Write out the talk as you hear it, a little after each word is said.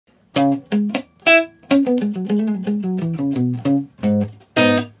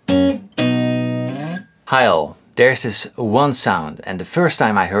Hi all, there's this one sound, and the first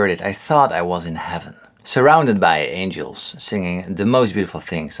time I heard it I thought I was in heaven. Surrounded by angels, singing the most beautiful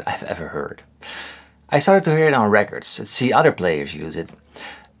things I've ever heard. I started to hear it on records, see other players use it.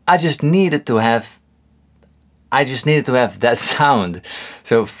 I just needed to have that sound.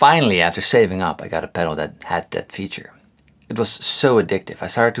 So finally, after saving up, I got a pedal that had that feature. It was so addictive. I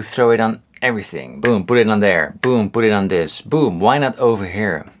started to throw it on everything. Boom, put it on there. Boom, put it on this. Boom, why not over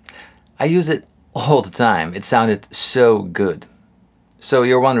here? I use it all the time. It sounded so good. So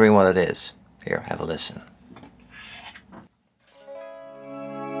you're wondering what it is. Here, have a listen.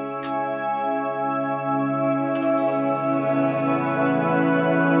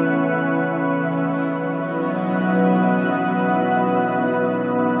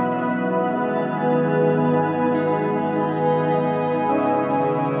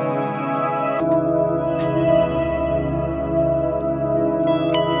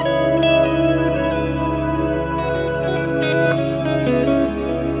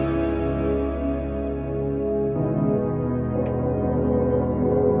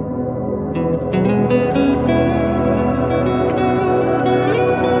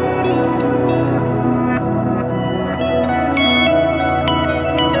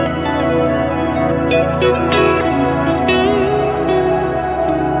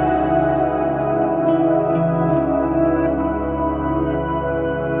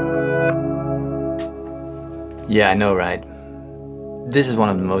 Yeah, I know, right? This is one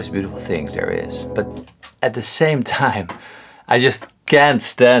of the most beautiful things there is, but at the same time, I just can't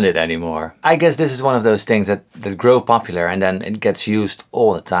stand it anymore. I guess this is one of those things that grow popular and then it gets used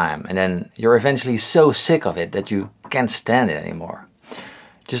all the time, and then you're eventually so sick of it that you can't stand it anymore.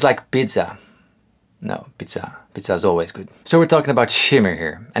 Just like pizza. No, pizza is always good. So we're talking about shimmer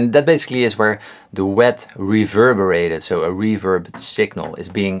here, and that basically is where the wet reverberated, so a reverb signal, is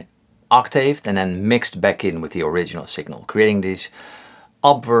being octaved and then mixed back in with the original signal, creating these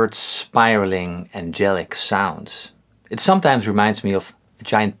upward spiraling angelic sounds. It sometimes reminds me of a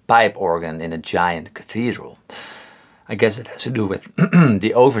giant pipe organ in a giant cathedral. I guess it has to do with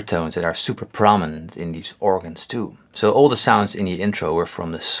the overtones that are super prominent in these organs too. So all the sounds in the intro were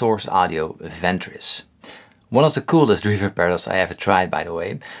from the Source Audio Ventris. One of the coolest reverb pedals I ever tried, by the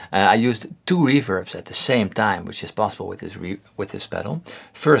way. I used two reverbs at the same time, which is possible with this pedal.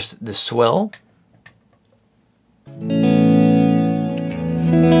 First, the swell.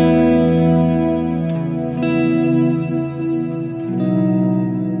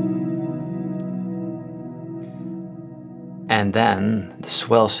 And then the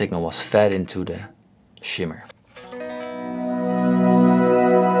swell signal was fed into the shimmer.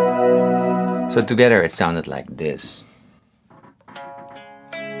 So together it sounded like this.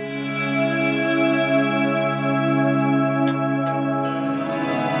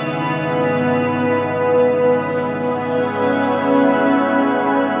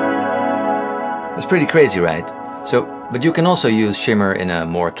 It's pretty crazy, right? But you can also use shimmer in a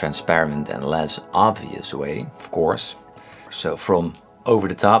more transparent and less obvious way, of course. So from over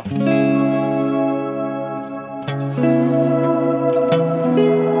the top.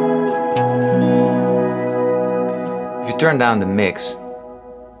 If you turn down the mix,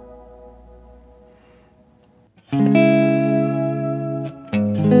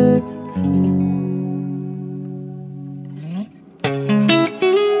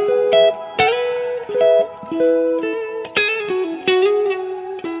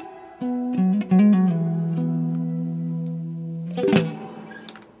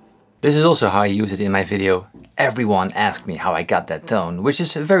 this is also how I use it in my video Everyone Asked Me How I Got That Tone, which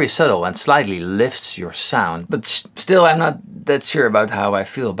is very subtle and slightly lifts your sound, but still I'm not that sure about how I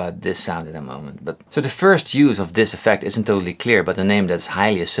feel about this sound at the moment. So the first use of this effect isn't totally clear, but the name that's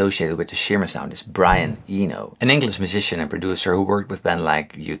highly associated with the shimmer sound is Brian Eno, an English musician and producer who worked with bands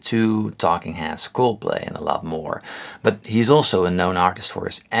like U2, Talking Heads, Coldplay and a lot more. But he's also a known artist for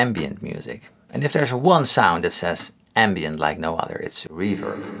his ambient music. And if there's one sound that says ambient like no other, it's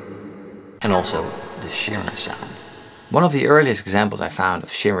reverb. And also the shimmer sound. One of the earliest examples I found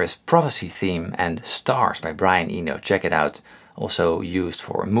of shimmer is Prophecy Theme and Stars by Brian Eno. Check it out. Also used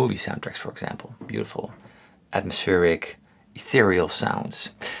for movie soundtracks, for example. Beautiful, atmospheric, ethereal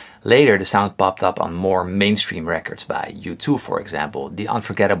sounds. Later the sound popped up on more mainstream records by U2, for example. The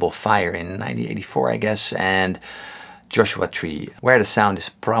Unforgettable Fire in 1984, I guess, and Joshua Tree, where the sound is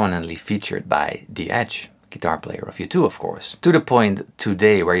prominently featured by The Edge, guitar player of U2, of course. To the point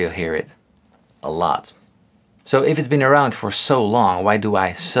today where you hear it a lot. So if it's been around for so long, why do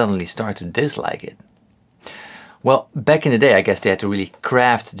I suddenly start to dislike it? Well, back in the day, I guess they had to really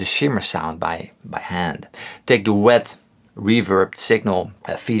craft the shimmer sound by hand. Take the wet reverbed signal,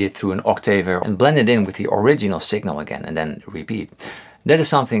 feed it through an octaver and blend it in with the original signal again and then repeat. That is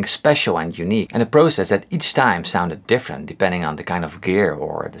something special and unique, and a process that each time sounded different depending on the kind of gear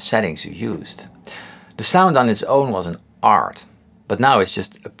or the settings you used. The sound on its own was an art, but now it's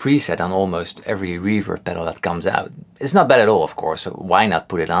just a preset on almost every reverb pedal that comes out. It's not bad at all, of course, so why not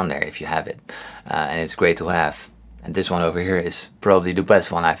put it on there if you have it? And it's great to have. And this one over here is probably the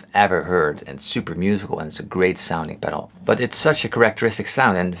best one I've ever heard, and it's super musical and it's a great sounding pedal. But it's such a characteristic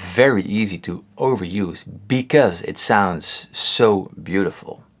sound and very easy to overuse because it sounds so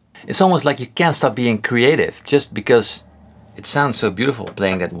beautiful. It's almost like you can't stop being creative just because it sounds so beautiful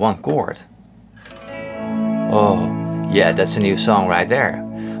playing that one chord. Oh, yeah, that's a new song right there.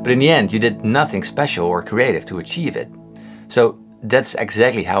 But in the end, you did nothing special or creative to achieve it. So that's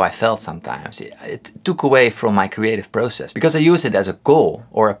exactly how I felt sometimes. It took away from my creative process because I use it as a goal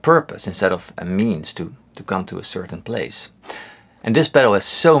or a purpose instead of a means to come to a certain place. And this pedal has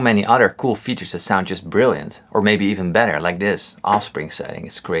so many other cool features that sound just brilliant, or maybe even better, like this offspring setting.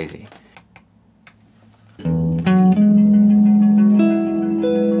 It's crazy.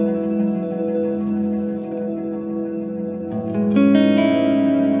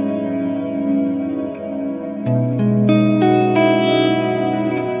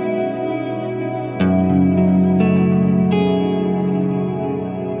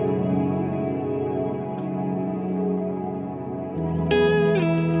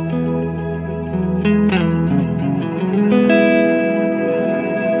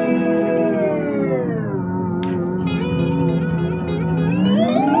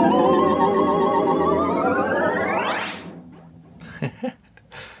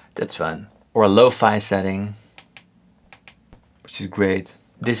 That's fun. Or a lo-fi setting, which is great.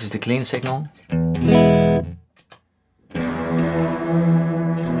 This is the clean signal.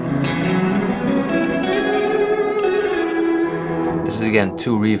 This is again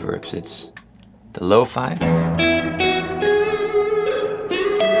two reverbs. It's the lo-fi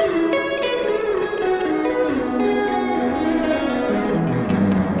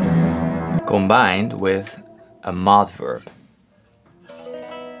combined with a mod verb.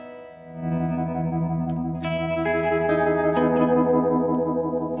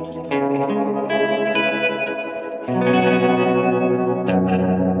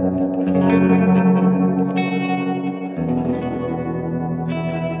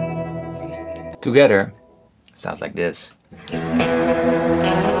 Together, it sounds like this.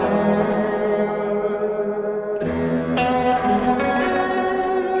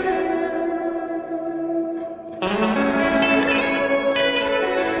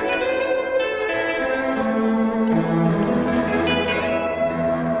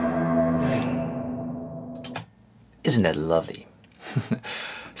 Isn't that lovely?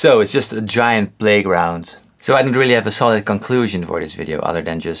 So it's just a giant playground. So I don't really have a solid conclusion for this video other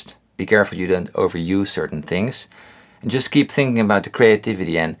than just be careful you don't overuse certain things, and just keep thinking about the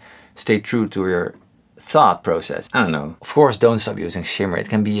creativity and stay true to your thought process. I don't know. Of course, don't stop using Shimmer. It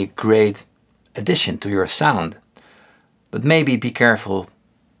can be a great addition to your sound, but maybe be careful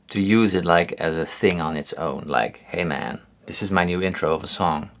to use it like as a thing on its own. Like, hey man, this is my new intro of a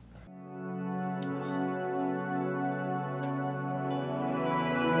song.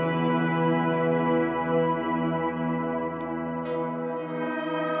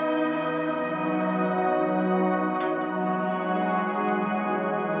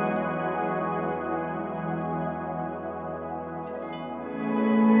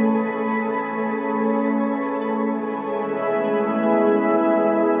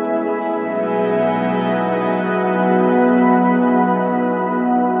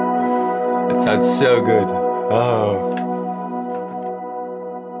 Sounds so good. Oh.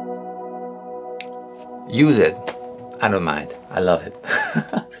 Use it. I don't mind. I love it.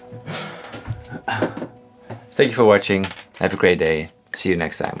 Thank you for watching. Have a great day. See you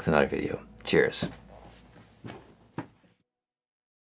next time with another video. Cheers.